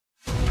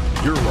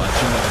You're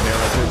watching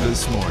America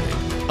This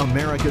Morning,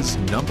 America's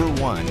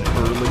 #1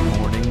 early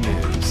morning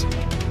news.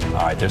 All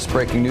right, there's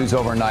breaking news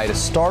overnight. A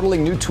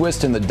startling new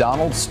twist in the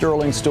Donald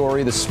Sterling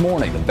story this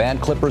morning. The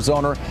banned Clippers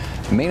owner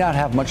may not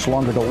have much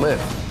longer to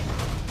live.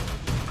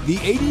 The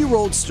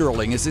 80-year-old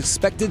Sterling is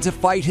expected to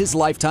fight his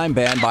lifetime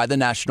ban by the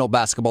National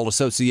Basketball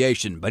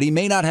Association, but he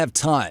may not have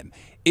time.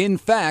 In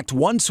fact,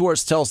 one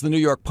source tells the New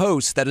York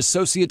Post that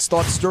associates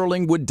thought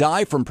Sterling would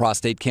die from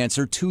prostate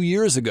cancer 2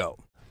 years ago.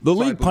 The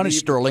league punished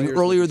Sterling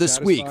earlier this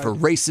week for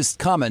racist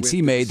comments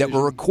he made that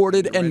were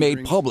recorded and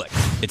made public.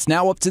 It's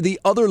now up to the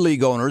other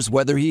league owners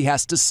whether he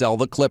has to sell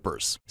the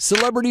Clippers.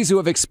 Celebrities who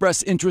have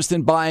expressed interest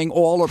in buying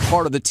all or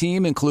part of the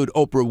team include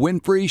Oprah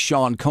Winfrey,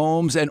 Sean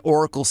Combs, and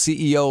Oracle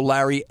CEO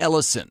Larry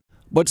Ellison.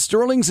 But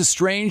Sterling's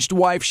estranged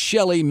wife,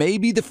 Shelley, may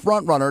be the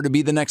frontrunner to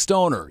be the next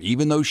owner,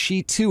 even though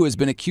she too has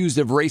been accused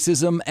of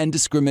racism and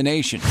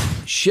discrimination.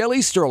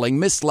 Shelley Sterling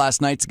missed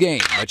last night's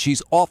game, but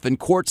she's often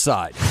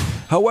courtside.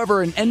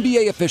 However, an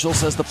NBA official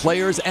says the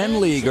players and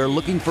league are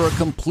looking for a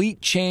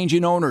complete change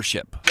in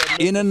ownership.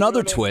 In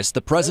another twist,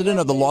 the president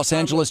of the Los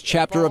Angeles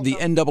chapter of the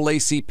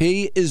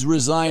NAACP is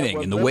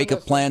resigning in the wake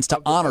of plans to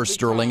honor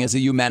Sterling as a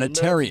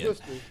humanitarian.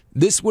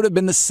 This would have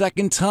been the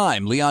second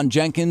time Leon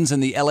Jenkins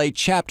and the LA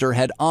chapter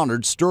had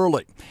honored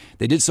Sterling.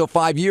 They did so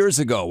 5 years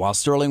ago while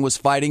Sterling was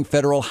fighting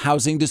federal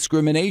housing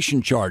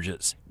discrimination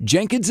charges.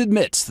 Jenkins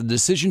admits the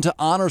decision to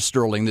honor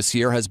Sterling this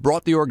year has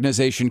brought the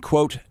organization,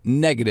 quote,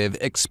 negative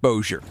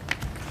exposure.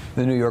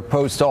 The New York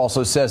Post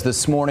also says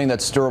this morning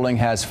that Sterling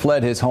has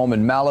fled his home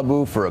in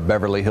Malibu for a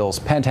Beverly Hills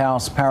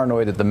penthouse,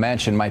 paranoid that the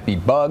mansion might be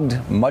bugged.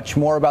 Much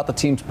more about the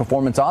team's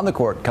performance on the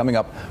court coming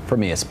up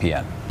from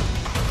ESPN.